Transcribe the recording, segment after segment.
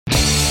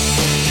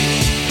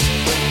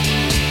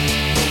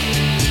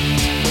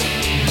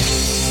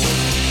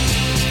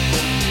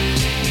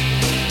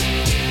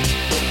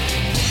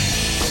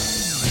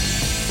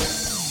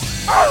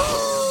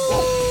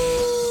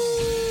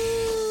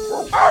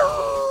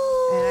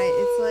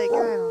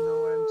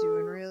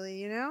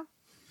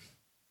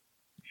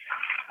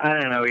I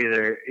don't know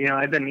either.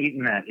 I've been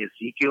eating that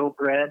Ezekiel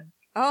bread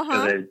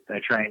because I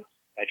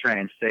try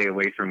and stay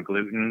away from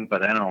gluten,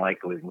 but I don't like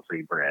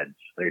gluten-free breads.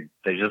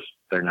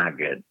 They're not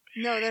good.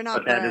 No, they're not.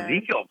 But that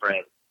Ezekiel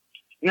bread,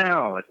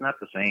 no, it's not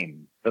the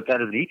same. But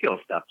that Ezekiel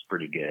stuff's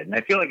pretty good, and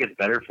I feel like it's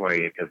better for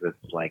you because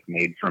it's like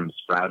made from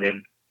sprouted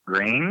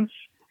grains.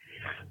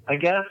 I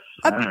guess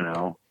I don't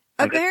know.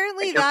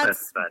 Apparently,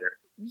 that's better.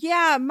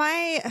 Yeah,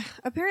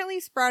 apparently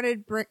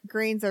sprouted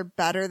grains are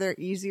better. They're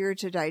easier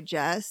to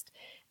digest.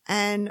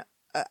 And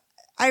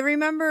I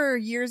remember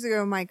years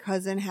ago, my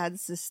cousin had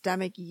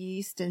systemic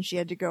yeast and she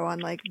had to go on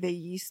like the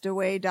yeast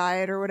away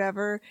diet or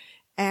whatever.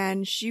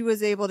 And she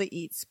was able to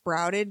eat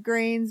sprouted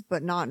grains,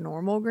 but not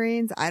normal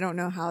grains. I don't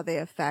know how they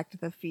affect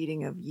the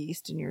feeding of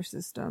yeast in your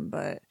system,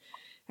 but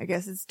I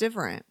guess it's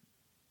different.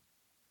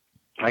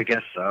 I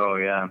guess so,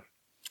 yeah.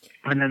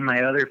 And then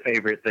my other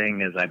favorite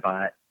thing is I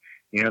bought,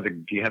 do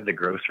you have the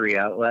grocery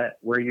outlet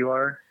where you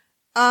are?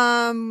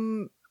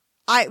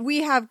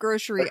 We have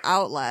grocery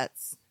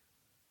outlets.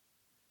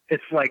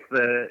 It's like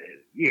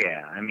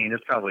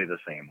it's probably the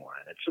same one.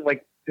 It's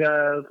like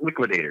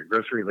Liquidator,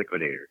 grocery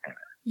liquidator kind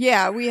of.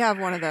 Yeah, we have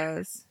one of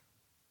those.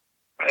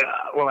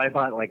 Well, I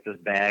bought like this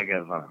bag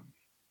of,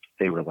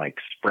 they were like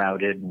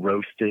sprouted,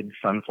 roasted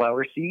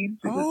sunflower seeds.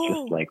 It was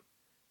just like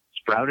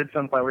sprouted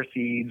sunflower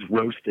seeds,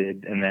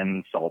 roasted, and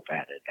then salt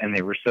added. And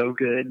they were so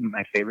good.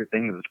 My favorite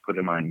thing was to put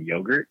them on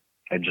yogurt.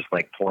 I'd just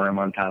like pour them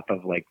on top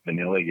of like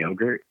vanilla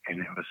yogurt, and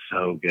it was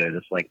so good.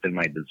 It's like been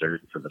my dessert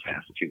for the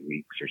past 2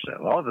 weeks or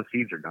so. All the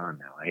seeds are gone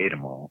now. I ate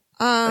them all,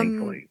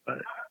 thankfully.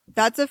 But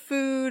that's a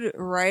food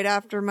right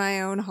after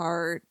my own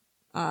heart,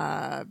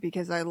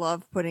 because I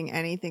love putting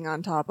anything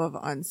on top of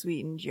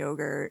unsweetened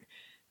yogurt.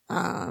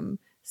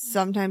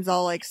 Sometimes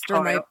I'll like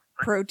stir my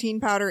protein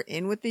powder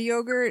in with the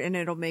yogurt and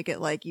it'll make it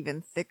like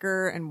even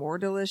thicker and more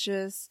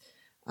delicious.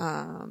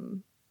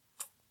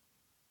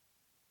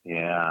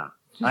 Yeah.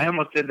 I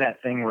almost did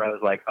that thing where I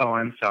was like, oh,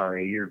 I'm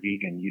sorry, you're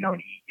vegan, you don't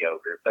eat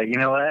yogurt. But you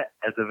know what?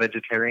 As a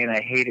vegetarian,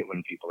 I hate it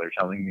when people are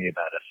telling me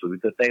about a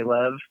food that they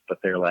love, but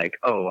they're like,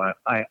 oh,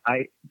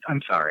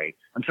 I'm sorry.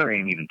 I'm sorry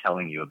I'm even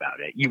telling you about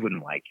it. You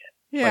wouldn't like it.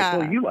 Yeah. Like,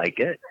 well, you like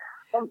it.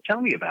 Oh,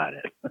 tell me about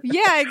it.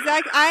 Yeah,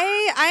 exactly.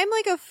 I'm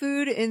like a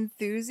food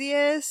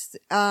enthusiast.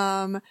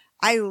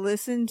 I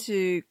listen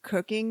to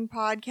cooking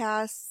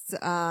podcasts,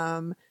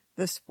 The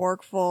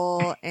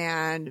Sporkful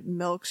and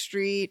Milk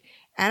Street,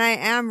 and I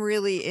am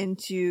really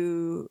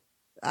into,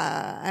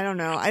 I don't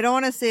know. I don't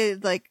want to say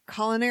like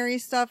culinary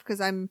stuff because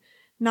I'm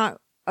not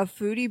a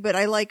foodie, but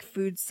I like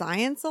food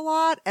science a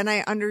lot.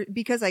 And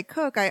because I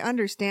cook, I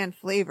understand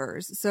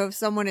flavors. So if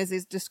someone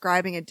is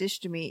describing a dish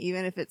to me,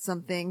 even if it's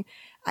something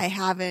I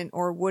haven't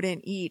or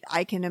wouldn't eat,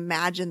 I can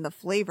imagine the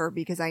flavor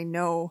because I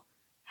know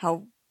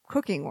how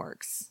cooking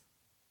works.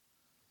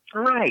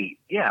 Right.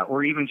 Yeah.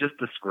 Or even just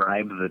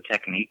describe the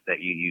technique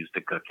that you use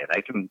to cook it. I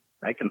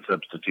can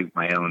substitute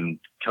my own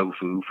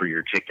tofu for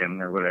your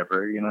chicken or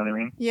whatever. You know what I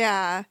mean?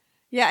 Yeah.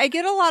 Yeah. I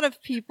get a lot of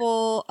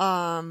people,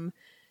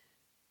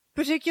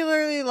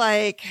 particularly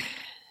like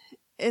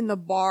in the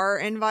bar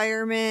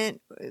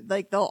environment,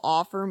 like they'll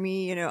offer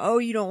me, oh,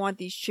 you don't want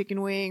these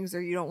chicken wings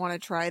or you don't want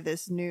to try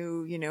this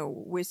new,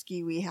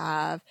 whiskey we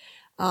have.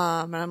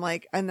 And I'm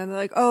like, and then they're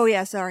like, oh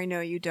yeah, sorry,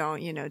 no, you don't,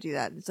 do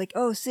that. It's like,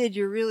 oh, Sid,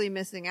 you're really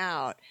missing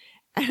out.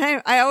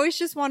 And I always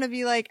just want to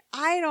be like,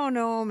 I don't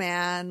know,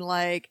 man.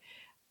 Like,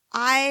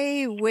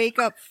 I wake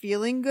up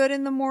feeling good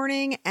in the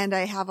morning and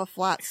I have a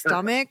flat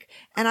stomach.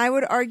 And I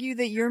would argue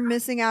that you're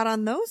missing out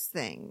on those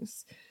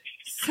things.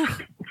 So,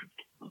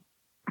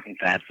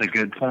 that's a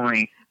good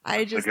point.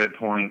 That's a good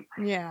point.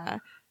 Yeah.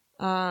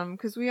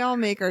 'Cause we all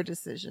make our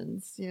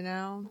decisions,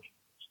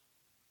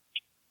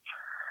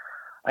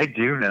 I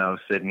do know,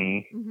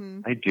 Sydney.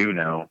 Mm-hmm. I do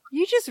know.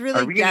 You just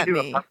really get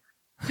me.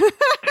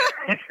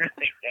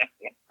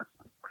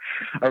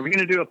 Are we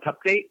going to do a pup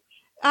date?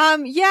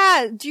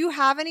 Yeah. Do you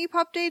have any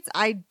pup dates?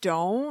 I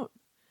don't.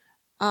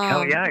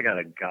 Hell yeah, I got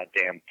a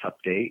goddamn pup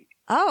date.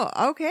 Oh,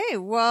 okay.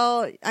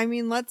 Well, I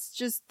mean, let's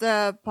just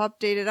pup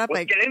date it up.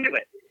 Let's get into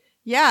it.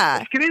 Yeah.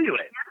 Let's get into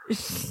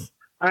it.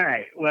 All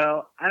right.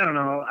 Well, I don't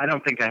know. I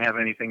don't think I have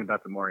anything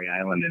about the Maury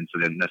Island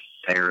incident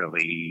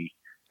necessarily.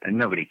 And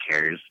nobody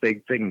cares.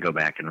 They can go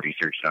back and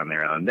research it on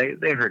their own.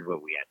 They heard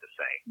what we had to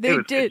say.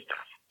 They did.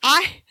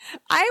 I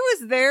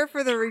was there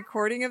for the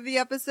recording of the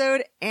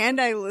episode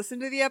and I listened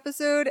to the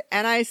episode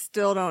and I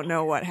still don't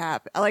know what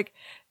happened. Like,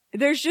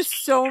 there's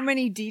just so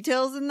many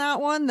details in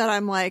that one that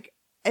I'm like,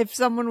 if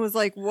someone was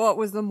like, what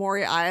was the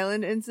Maury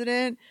Island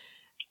incident?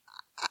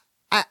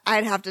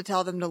 I'd have to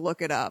tell them to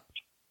look it up.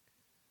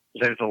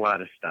 There's a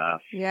lot of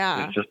stuff. Yeah.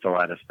 There's just a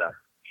lot of stuff.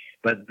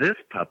 But this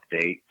pup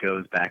date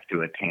goes back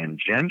to a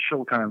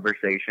tangential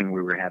conversation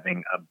we were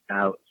having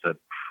about the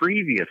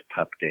previous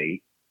pup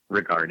date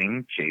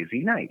regarding Jay Z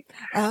Knight.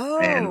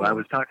 Oh. And I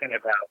was talking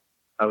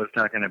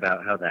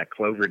about how that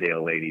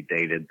Cloverdale lady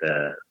dated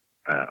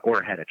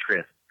or had a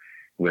tryst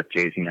with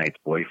Jay Z Knight's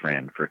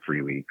boyfriend for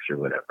 3 weeks or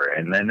whatever.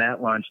 And then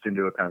that launched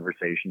into a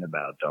conversation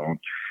about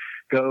don't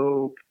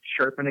go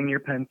sharpening your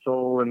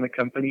pencil and the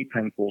company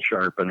pencil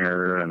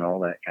sharpener and all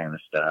that kind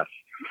of stuff.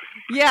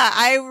 Yeah,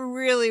 I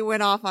really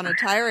went off on a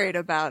tirade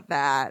about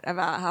that,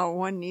 about how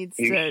one needs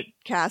to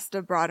cast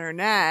a broader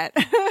net.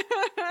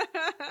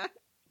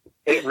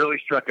 It really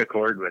struck a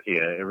chord with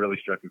you. It really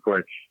struck a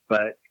chord.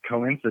 But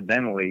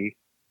coincidentally,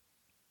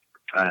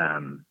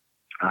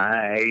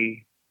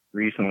 I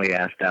recently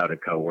asked out a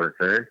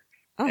coworker,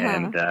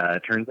 and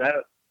turns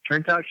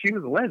out she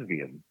was a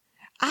lesbian.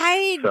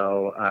 I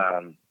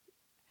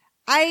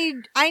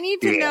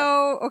need to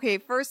know. Okay,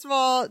 first of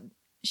all,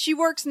 she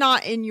works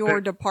not in your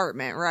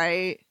department,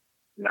 right?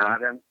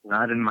 Not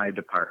in my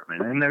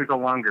department. And there's a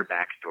longer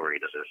backstory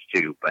to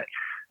this too. But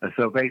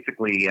so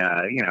basically,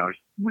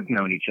 we've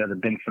known each other,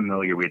 been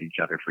familiar with each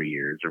other for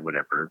years or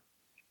whatever.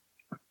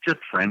 Just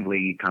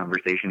friendly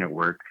conversation at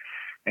work.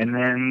 And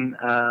then,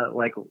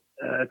 like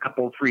a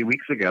couple, 3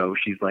 weeks ago,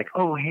 she's like,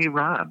 "Oh, hey,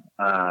 Rob,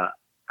 I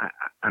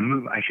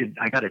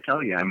got to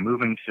tell you, I'm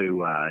moving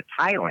to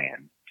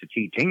Thailand to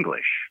teach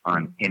English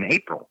in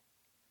April."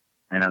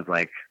 And I was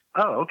like,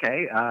 "Oh,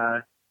 okay.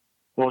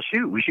 Well,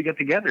 shoot, we should get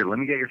together. Let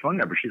me get your phone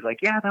number." She's like,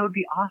 "Yeah, that would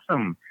be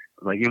awesome."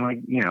 I was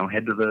like,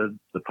 head to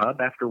the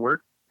pub after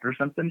work or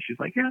something?" She's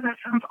like, "Yeah, that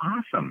sounds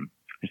awesome."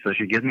 And so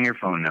she gives me her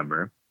phone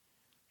number,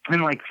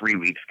 and like 3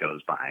 weeks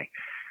goes by.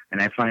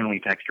 And I finally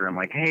text her. I'm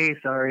like, "Hey,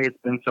 sorry, it's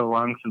been so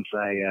long since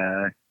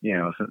I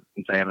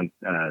haven't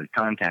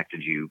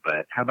contacted you.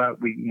 But how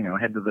about we,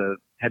 head to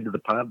the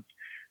pub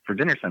for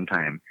dinner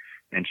sometime?"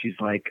 And she's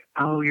like,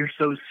 "Oh, you're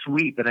so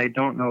sweet, but I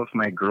don't know if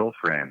my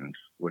girlfriend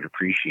would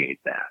appreciate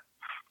that."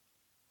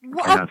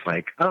 What? And I was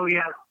like, "Oh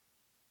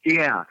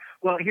yeah.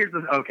 Well,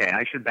 okay.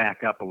 I should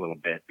back up a little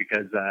bit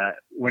because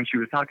when she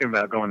was talking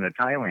about going to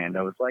Thailand,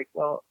 I was like,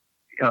 well."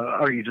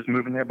 "Are you just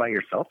moving there by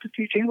yourself to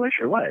teach English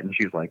or what?" And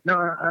she's like, "No,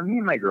 me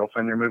and my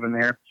girlfriend are moving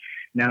there."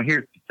 Now,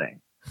 here's the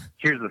thing,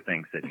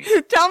 Sydney.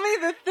 Tell me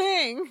the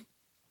thing.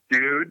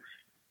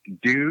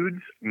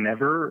 Dudes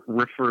never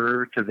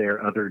refer to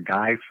their other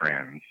guy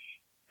friends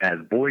as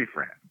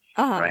boyfriends,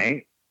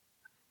 right?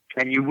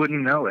 And you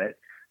wouldn't know it,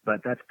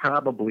 but that's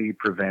probably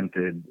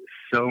prevented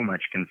so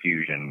much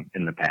confusion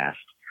in the past.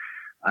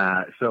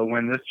 So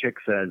when this chick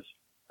says,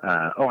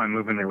 "Oh, I'm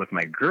moving there with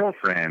my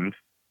girlfriend,"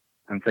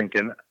 I'm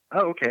thinking,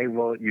 "Oh, okay,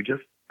 well, you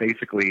just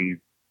basically,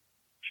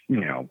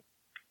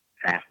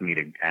 asked me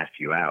to ask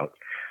you out.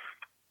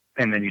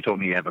 And then you told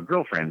me you have a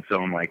girlfriend."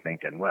 So I'm like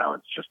thinking, well,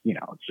 it's just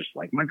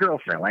like my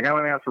girlfriend. Like I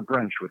went out for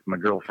brunch with my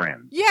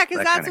girlfriend. Yeah,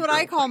 because that's what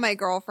I call my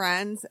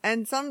girlfriends.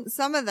 And some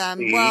of them,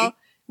 well,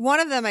 one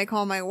of them I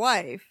call my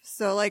wife.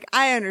 So like,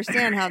 I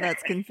understand how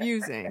that's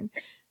confusing.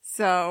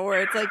 So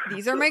where it's like,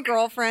 these are my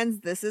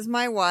girlfriends. This is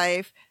my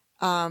wife.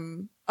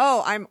 I'm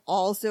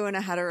also in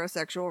a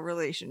heterosexual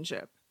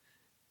relationship.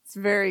 It's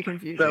very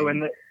confusing. So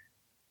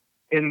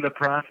in the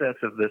process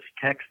of this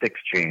text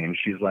exchange,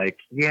 she's like,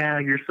 "Yeah,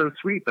 you're so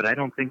sweet, but I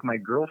don't think my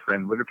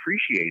girlfriend would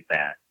appreciate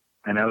that."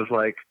 And I was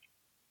like,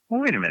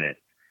 well, wait a minute.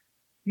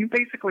 You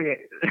basically,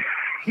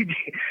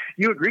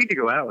 you agreed to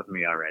go out with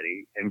me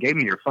already and gave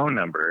me your phone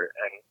number.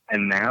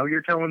 And now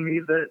you're telling me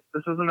that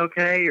this isn't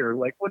okay? Or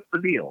like, what's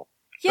the deal?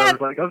 Yeah. So I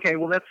was like, okay,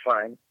 well, that's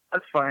fine.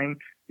 That's fine.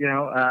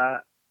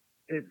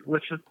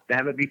 Let's just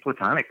have it be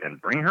platonic then.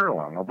 Bring her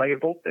along. I'll buy you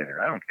both dinner.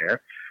 I don't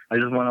care. I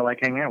just want to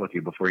hang out with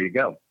you before you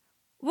go.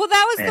 Well,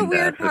 that was the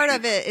weird part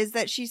of it, is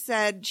that she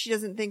said she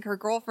doesn't think her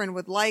girlfriend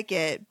would like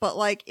it. But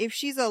if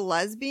she's a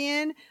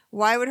lesbian,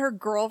 why would her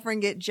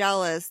girlfriend get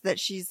jealous that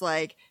she's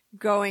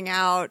going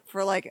out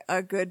for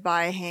a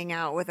goodbye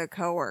hangout with a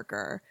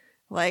coworker?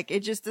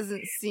 It just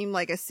doesn't seem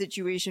like a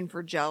situation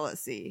for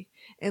jealousy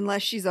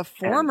unless she's a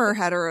former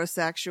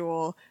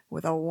heterosexual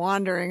with a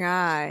wandering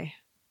eye.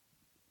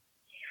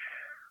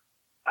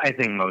 I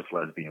think most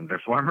lesbians are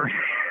former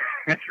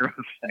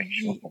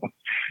heterosexual,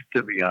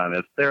 to be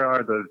honest. There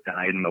are those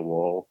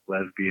dyed-in-the-wool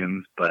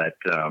lesbians, but,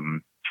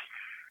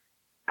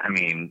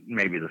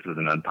 maybe this is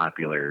an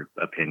unpopular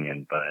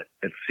opinion, but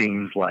it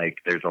seems like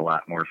there's a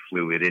lot more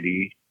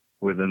fluidity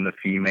within the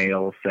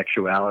female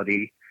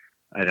sexuality.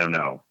 I don't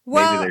know.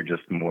 Well, maybe they're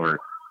just more,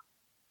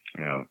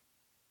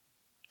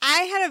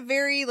 I had a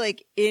very,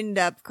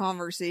 in-depth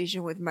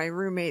conversation with my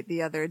roommate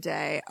the other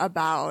day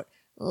about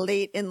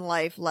late in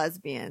life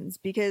lesbians,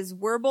 because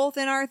we're both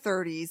in our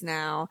 30s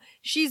now.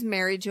 She's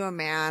married to a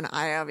man.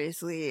 I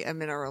obviously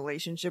am in a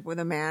relationship with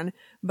a man,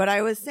 but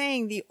I was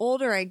saying the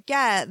older I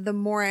get, the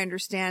more I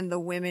understand the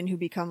women who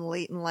become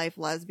late in life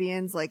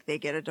lesbians, they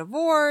get a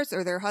divorce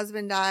or their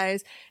husband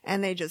dies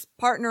and they just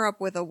partner up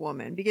with a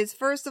woman. Because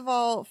first of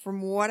all,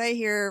 from what I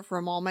hear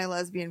from all my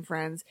lesbian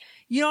friends,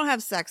 you don't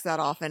have sex that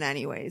often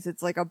anyways.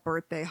 It's like a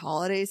birthday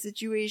holiday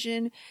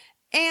situation.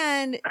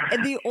 And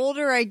the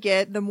older I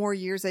get, the more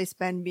years I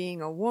spend being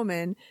a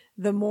woman,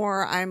 the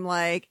more I'm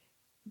I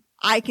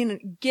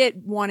can get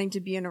wanting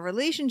to be in a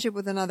relationship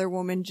with another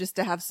woman just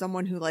to have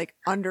someone who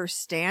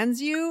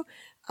understands you.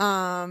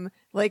 As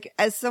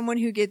someone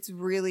who gets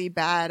really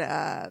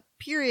bad,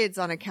 periods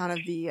on account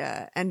of the,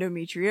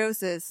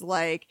 endometriosis,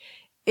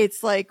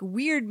 it's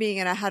weird being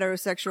in a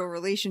heterosexual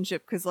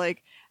relationship. 'Cause I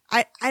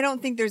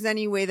don't think there's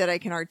any way that I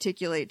can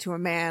articulate to a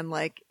man,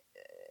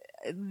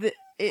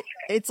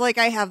 it's like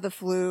I have the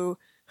flu.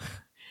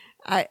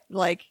 I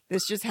like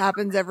this just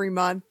happens every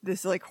month,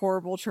 this like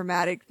horrible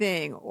traumatic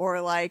thing.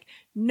 Or like,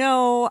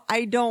 no,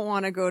 I don't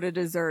want to go to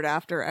dessert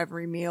after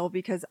every meal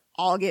because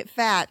I'll get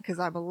fat because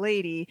I'm a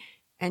lady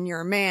and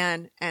you're a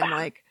man, and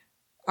like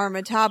our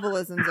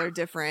metabolisms are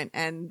different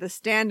and the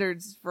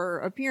standards for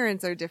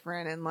appearance are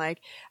different. And like,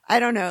 I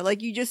don't know,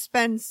 like you just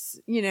spend,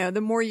 the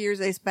more years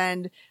I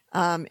spend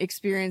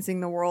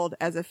experiencing the world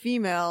as a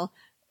female,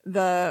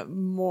 the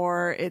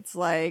more it's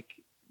like,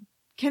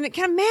 can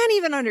a man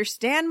even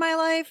understand my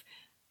life?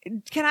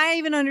 Can I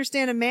even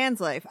understand a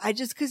man's life?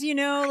 Cause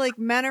like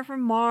men are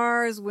from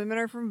Mars, women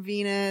are from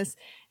Venus.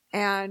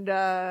 And,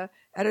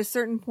 at a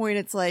certain point,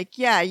 it's like,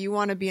 yeah, you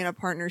want to be in a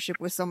partnership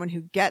with someone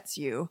who gets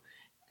you.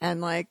 And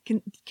like,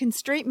 can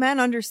straight men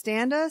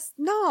understand us?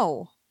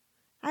 No,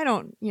 I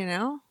don't, Yeah,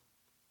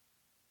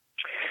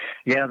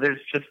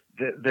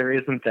 there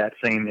isn't that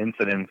same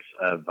incidence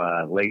of,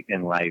 late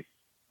in life,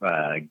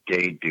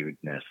 gay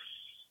dudeness.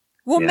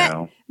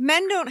 Well,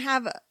 men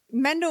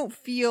don't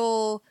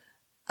feel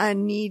a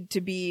need to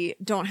be,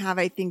 don't have,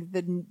 I think,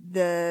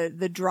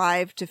 the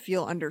drive to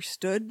feel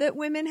understood that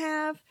women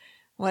have.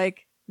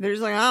 Like,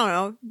 there's like, I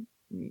don't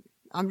know,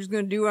 I'm just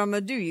going to do what I'm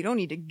going to do. You don't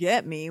need to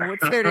get me.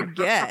 What's there to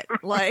get?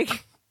 Like,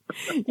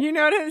 you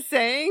know what I'm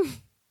saying?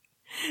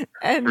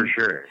 And for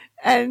sure.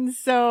 And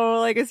so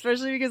like,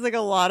 especially because like a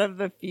lot of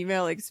the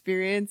female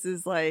experience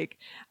is like,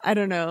 I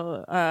don't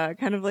know,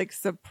 kind of like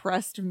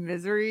suppressed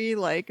misery,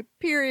 like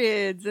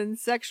periods and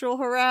sexual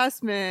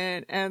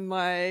harassment and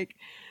like,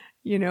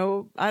 I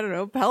don't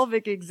know,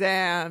 pelvic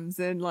exams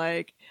and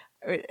like,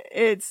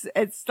 it's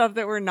stuff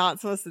that we're not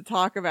supposed to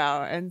talk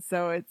about. And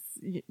so it's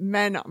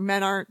men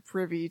aren't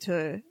privy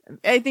to,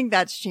 I think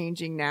that's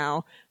changing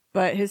now,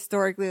 but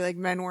historically like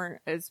men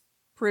weren't as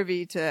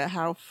privy to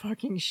how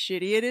fucking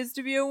shitty it is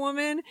to be a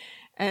woman.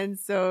 And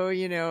so,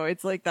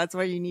 it's like, that's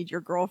why you need your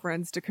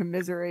girlfriends to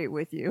commiserate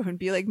with you and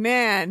be like,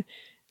 man,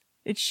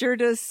 it sure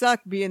does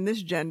suck being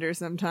this gender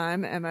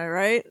sometime. Am I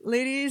right,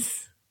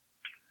 ladies?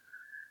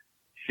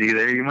 See,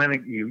 there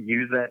you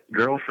use that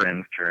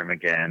girlfriends term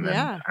again.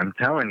 Yeah. And I'm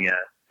telling you,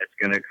 it's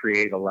going to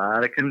create a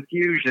lot of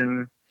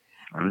confusion.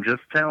 I'm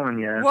just telling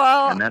you.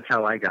 Well, and that's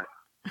how I got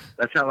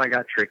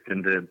tricked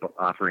into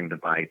offering to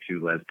buy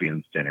 2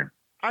 lesbians dinner.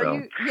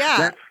 Are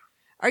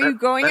you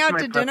going out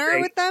to dinner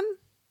with them?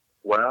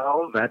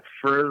 Well, that's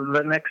for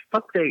the next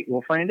pup date.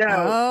 We'll find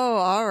out. Oh,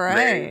 all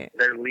right.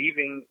 They're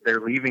leaving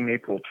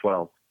April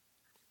 12th.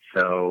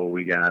 So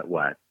we got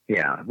what?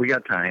 Yeah, we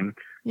got time.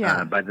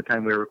 Yeah. By the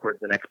time we record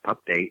the next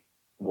pup date,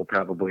 we'll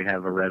probably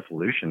have a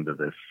resolution to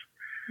this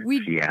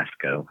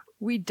fiasco.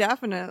 We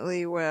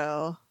definitely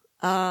will.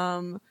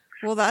 Well,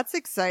 that's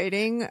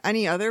exciting.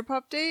 Any other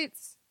pup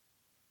dates?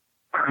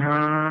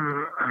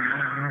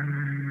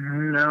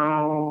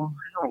 No,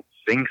 I don't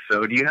think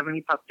so. Do you have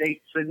any pup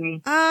dates,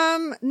 Sydney?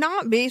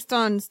 Not based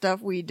on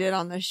stuff we did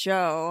on the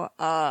show.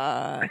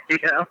 Yeah,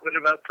 what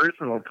about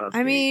personal pup dates?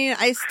 I mean,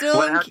 how's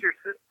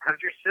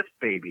your cyst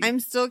baby? I'm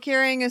still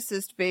carrying a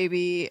cyst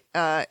baby.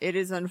 It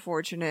is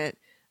unfortunate.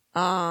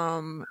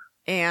 And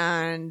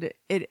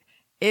it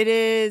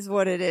is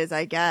what it is,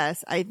 I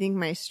guess. I think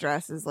my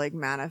stress is like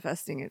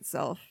manifesting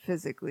itself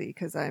physically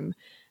because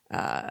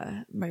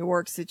my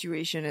work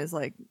situation is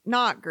like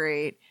not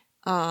great.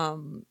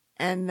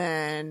 And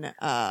then,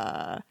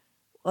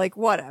 like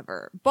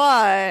whatever,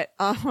 but,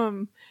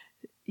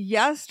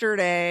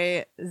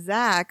 yesterday,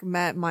 Zach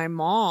met my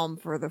mom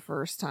for the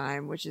first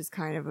time, which is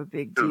kind of a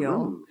big deal.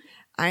 Ooh.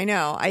 I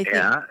know.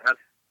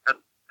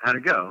 How'd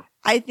it go?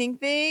 I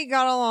think they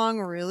got along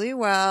really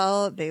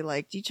well. They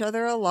liked each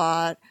other a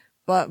lot.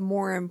 But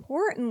more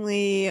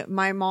importantly,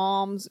 my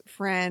mom's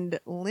friend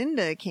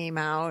Linda came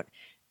out,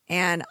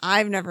 and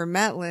I've never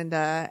met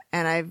Linda,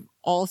 and I've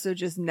also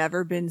just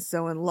never been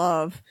so in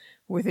love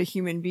with a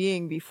human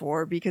being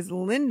before, because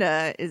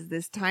Linda is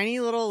this tiny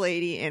little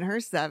lady in her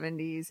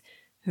 70s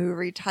who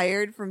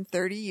retired from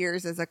 30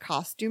 years as a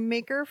costume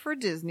maker for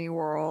Disney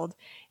World.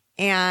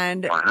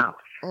 And wow.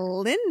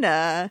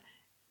 Linda,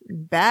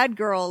 bad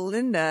girl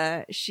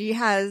Linda, she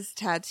has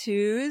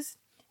tattoos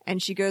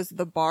and she goes to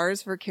the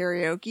bars for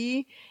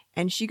karaoke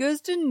and she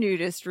goes to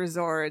nudist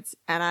resorts.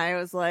 And I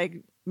was like,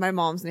 my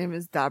mom's name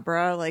is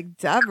Deborah. Like,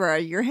 Deborah,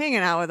 you're hanging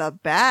out with a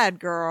bad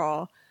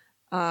girl.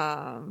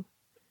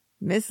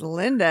 Miss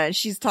Linda.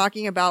 She's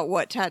talking about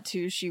what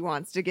tattoos she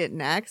wants to get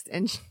next.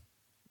 And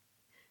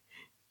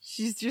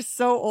she's just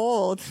so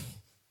old.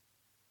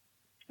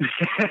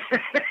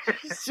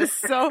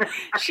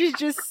 She's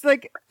just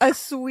like a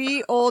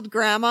sweet old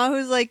grandma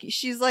who's like,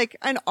 she's like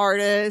an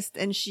artist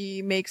and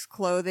she makes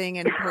clothing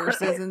and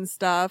purses and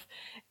stuff.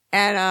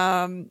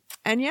 And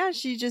yeah,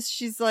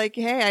 she's like,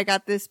 hey, I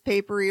got this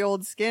papery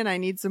old skin. I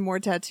need some more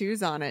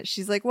tattoos on it.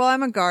 She's like, well,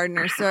 I'm a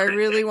gardener, so I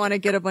really want to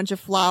get a bunch of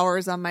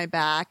flowers on my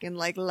back and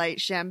like light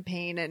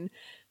champagne and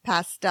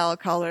pastel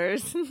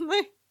colors.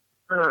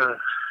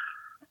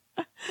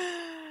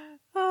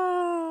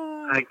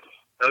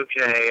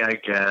 Okay, I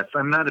guess.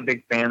 I'm not a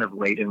big fan of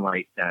late and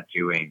light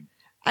tattooing.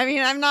 I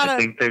mean,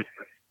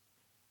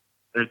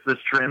 there's this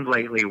trend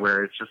lately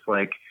where it's just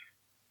like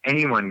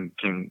anyone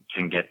can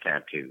get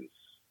tattoos.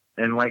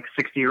 And like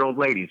 60-year-old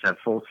ladies have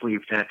full sleeve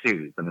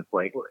tattoos, and it's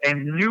like,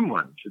 and new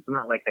ones. It's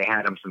not like they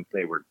had them since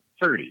they were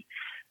 30.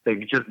 They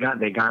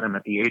got them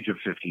at the age of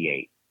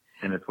 58.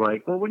 And it's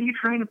like, well, what are you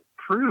trying to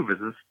prove? Is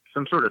this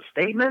some sort of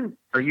statement?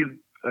 Are you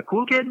a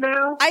cool kid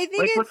now? I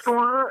think like, what's going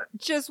on?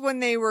 Just when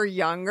they were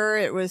younger,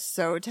 it was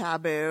so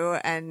taboo,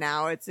 and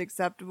now it's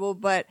acceptable.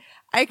 But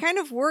I kind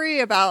of worry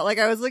about, like,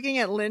 I was looking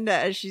at Linda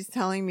as she's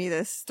telling me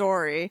this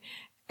story,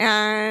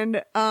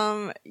 and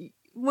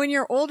when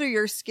you're older,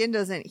 your skin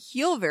doesn't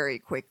heal very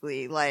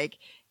quickly. Like,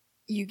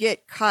 you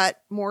get cut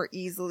more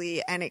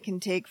easily, and it can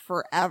take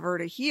forever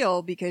to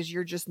heal because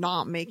you're just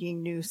not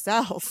making new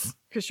cells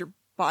because your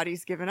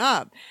body's given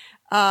up.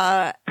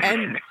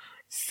 And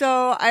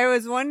so I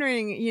was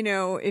wondering, you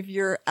know, if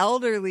you're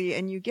elderly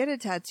and you get a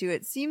tattoo,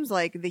 it seems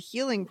like the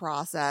healing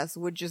process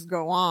would just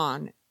go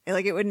on.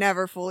 Like, it would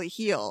never fully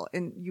heal,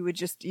 and you would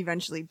just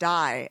eventually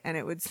die, and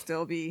it would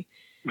still be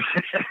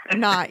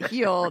not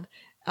healed.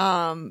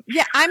 I'm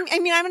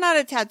not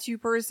a tattoo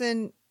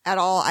person at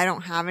all. I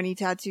don't have any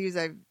tattoos.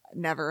 I've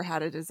never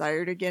had a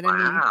desire to get any.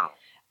 Wow.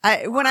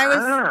 When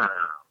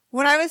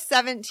I was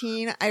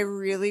 17, I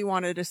really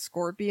wanted a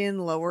scorpion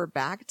lower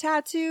back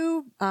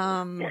tattoo.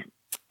 And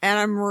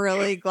I'm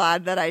really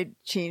glad that I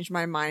changed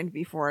my mind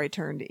before I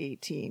turned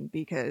 18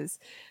 because,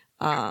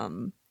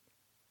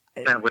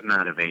 that would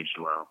not have aged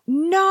well.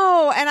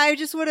 No, and I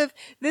just would have,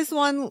 this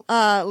one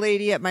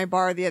lady at my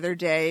bar the other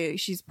day,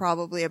 she's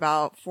probably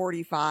about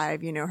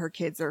 45, you know, her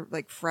kids are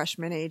like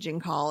freshman age in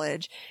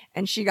college,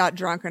 and she got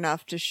drunk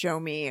enough to show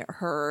me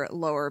her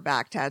lower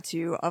back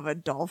tattoo of a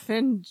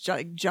dolphin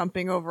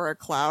jumping over a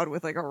cloud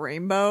with like a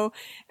rainbow,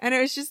 and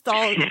it was just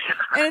all, and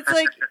it's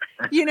like,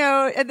 you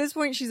know, at this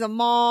point she's a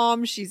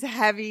mom, she's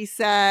heavy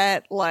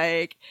set,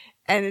 like,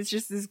 and it's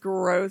just this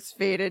gross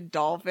faded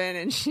dolphin.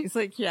 And she's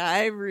like, yeah,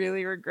 I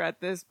really regret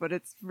this, but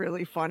it's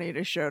really funny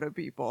to show to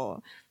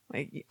people.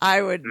 Like,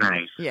 I would,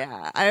 nice.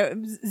 Yeah,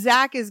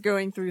 Zach is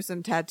going through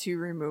some tattoo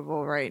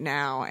removal right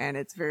now, and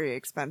it's very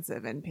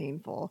expensive and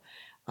painful.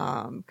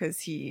 Cause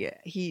he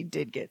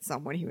did get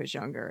some when he was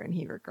younger, and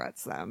he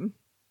regrets them.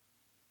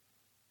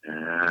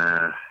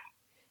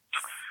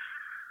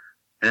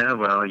 Yeah,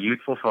 well,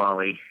 youthful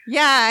folly.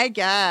 Yeah, I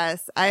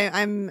guess.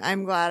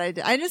 I'm glad I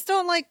did. I just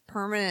don't like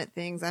permanent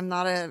things. I'm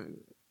not a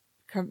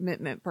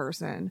commitment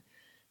person.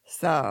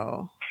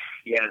 So.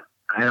 Yeah,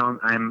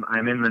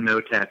 I'm in the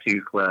no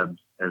tattoo club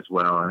as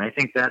well, and I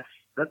think that's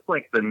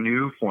like the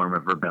new form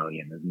of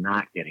rebellion, is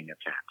not getting a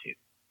tattoo.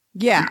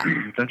 Yeah.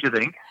 Don't you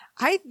think?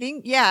 I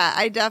think, yeah,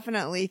 I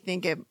definitely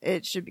think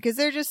it should, because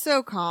they're just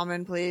so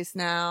commonplace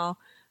now.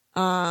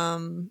 Yeah,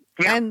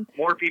 and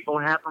more people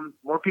have them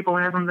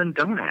than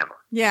don't have them.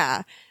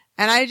 Yeah.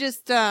 And I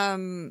just, I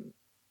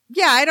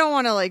don't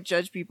want to like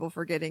judge people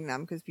for getting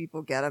them, because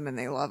people get them and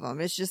they love them.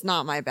 It's just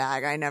not my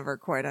bag. I never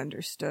quite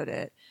understood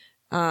it.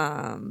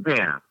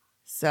 Yeah.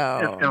 So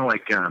it's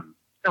kind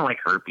of like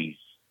herpes.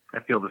 I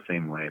feel the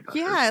same way about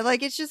herpes.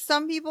 Like, it's just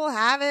some people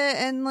have it,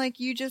 and like,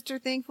 you just are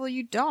thankful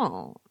you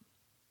don't.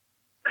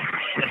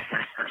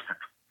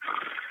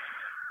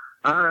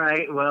 All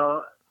right.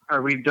 Well,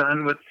 are we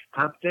done with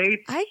pup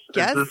dates? I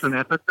guess. Is this an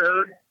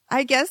episode?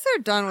 I guess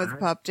they're done with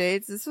pup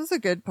dates. This was a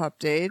good pup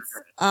dates.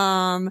 It's a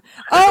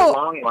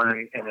long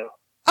one.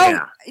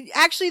 Yeah.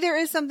 Actually, there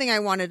is something I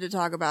wanted to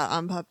talk about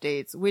on pup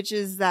dates, which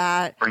is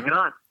that. Bring it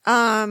on.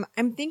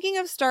 I'm thinking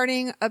of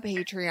starting a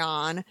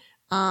Patreon,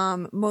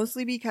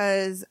 mostly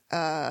because,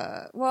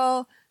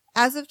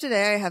 as of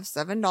today, I have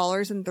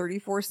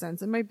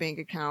 $7.34 in my bank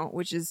account,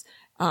 which is,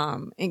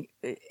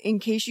 in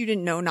case you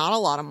didn't know, not a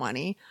lot of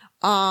money.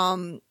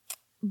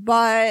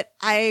 But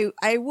I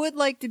would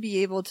like to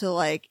be able to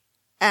like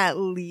at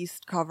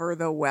least cover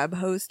the web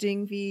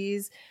hosting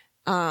fees,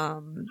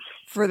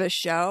 for the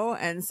show.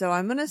 And so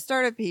I'm going to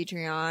start a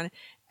Patreon,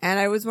 and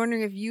I was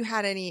wondering if you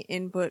had any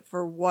input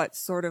for what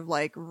sort of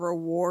like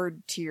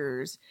reward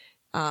tiers,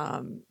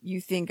 you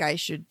think I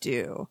should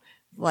do.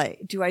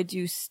 Like, do I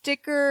do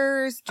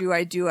stickers? Do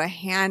I do I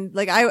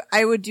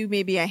would do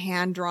maybe a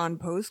hand drawn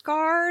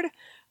postcard.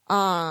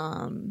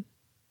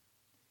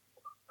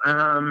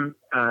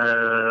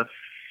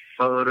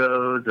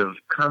 Photos of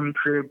cum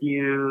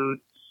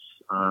tributes.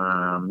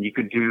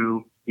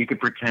 You could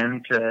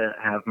pretend to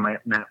have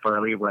Matt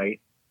Farley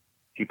write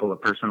people a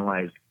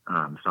personalized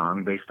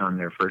song based on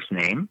their first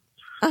name.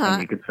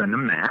 And you could send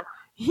them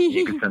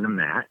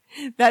that.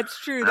 That's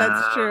true.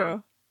 That's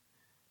true.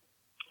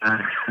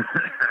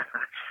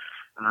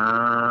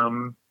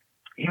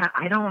 Yeah,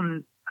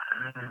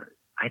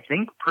 I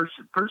think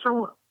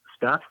personal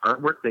stuff,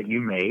 artwork that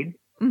you made,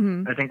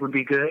 I think would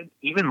be good.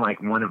 Even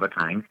like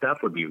one-of-a-kind stuff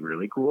would be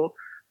really cool.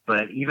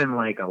 But even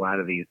like a lot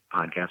of these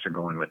podcasts are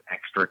going with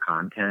extra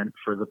content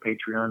for the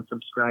Patreon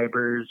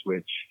subscribers,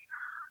 which,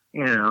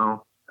 you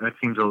know, it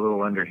seems a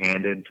little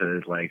underhanded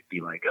to like be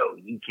like, oh,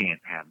 you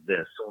can't have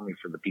this, only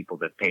for the people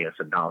that pay us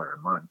 $1 a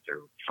month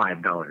or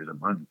 $5 a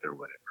month or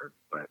whatever.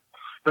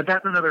 But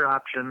that's another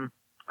option.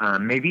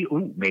 Maybe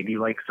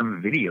like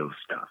some video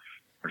stuff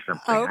or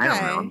something. Okay. I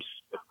don't know.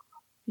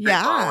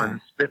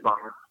 spitballing.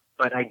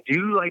 But I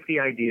do like the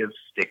idea of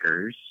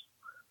stickers.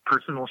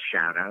 Personal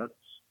shout-outs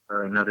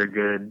are another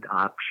good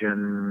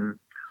option.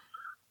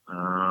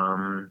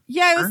 I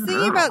was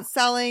thinking about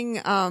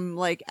selling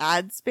like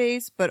ad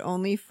space, but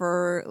only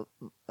for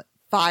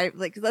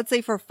let's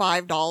say for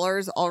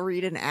 $5, I'll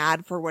read an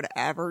ad for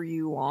whatever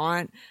you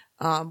want.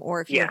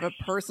 Or if you have a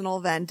personal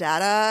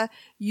vendetta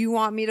you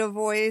want me to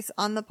voice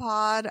on the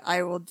pod,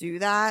 I will do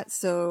that.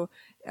 So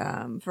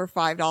for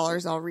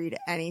 $5, I'll read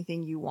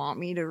anything you want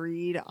me to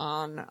read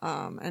on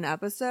an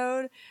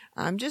episode.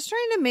 I'm just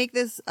trying to make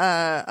this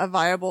a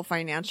viable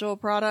financial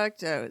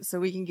product so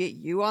we can get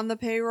you on the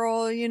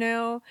payroll, you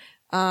know.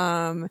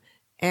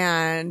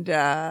 And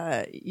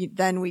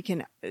then we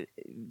can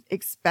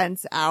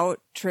expense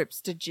out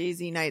trips to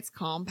Jay-Z Night's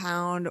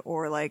compound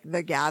or like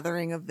the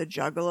gathering of the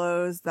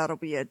Juggalos. That'll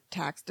be a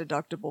tax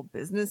deductible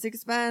business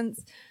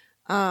expense.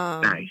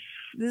 Nice.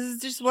 This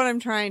is just what I'm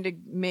trying to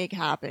make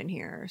happen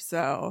here.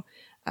 So,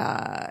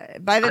 by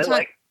the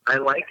time I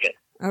like it.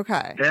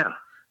 Okay. Yeah.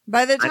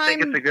 By the time I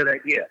think it's a good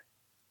idea.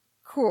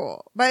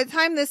 Cool. By the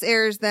time this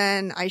airs,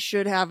 then I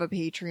should have a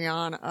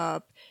Patreon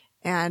up,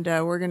 and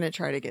we're gonna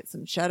try to get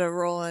some cheddar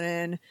rolling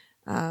in.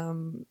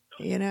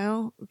 You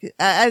know,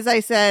 as I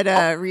said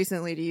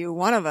recently to you,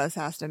 one of us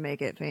has to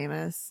make it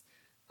famous.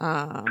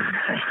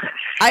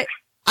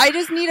 I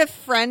just need a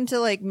friend to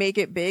like make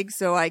it big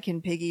so I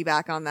can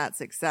piggyback on that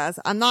success.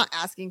 I'm not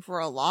asking for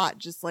a lot,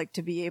 just like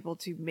to be able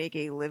to make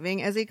a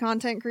living as a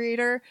content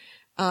creator.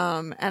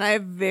 And I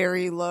have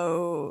very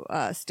low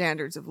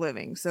standards of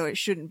living, so it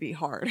shouldn't be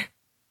hard.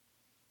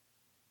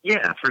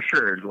 Yeah, for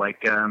sure.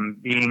 Like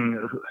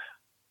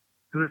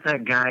who's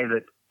that guy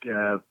that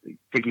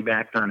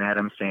piggybacked on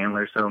Adam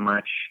Sandler so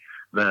much?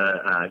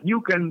 The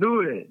you can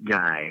do it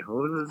guy.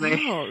 What was his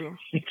name?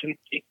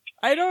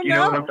 I don't know. You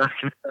know what I'm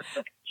talking about?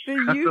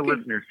 The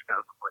listeners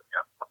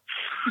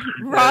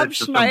Rob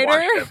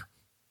Schneider?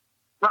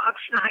 Rob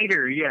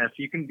Schneider, yes.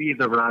 You can be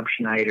the Rob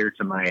Schneider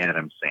to my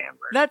Adam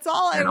Sandler. That's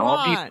all I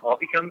want. I'll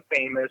become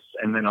famous,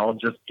 and then I'll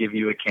just give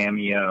you a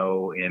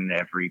cameo in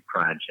every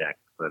project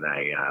that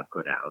I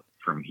put out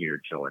from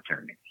here till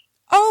eternity.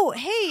 Oh,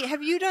 hey,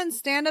 have you done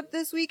stand-up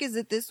this week? Is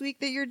it this week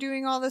that you're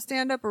doing all the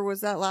stand-up, or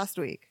was that last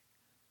week?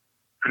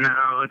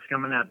 No, it's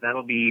coming up.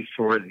 That'll be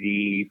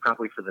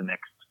probably for the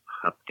next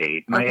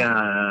update.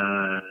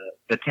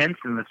 The 10th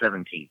and the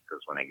 17th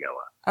is when I go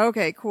up.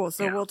 Okay, cool.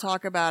 So we'll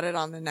talk about it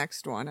on the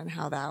next one and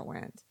how that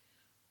went.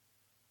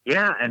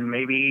 Yeah, and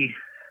maybe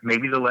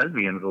the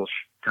lesbians will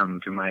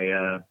come to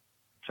my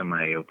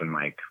open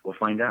mic. We'll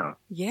find out.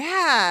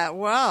 Yeah,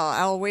 well,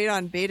 I'll wait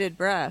on bated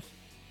breath.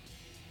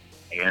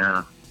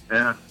 Yeah.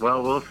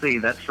 Well, we'll see.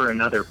 That's for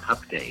another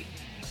pup date.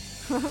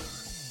 All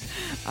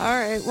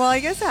right. Well, I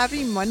guess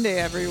happy Monday,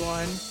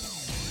 everyone.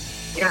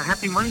 Yeah,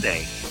 happy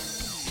Monday.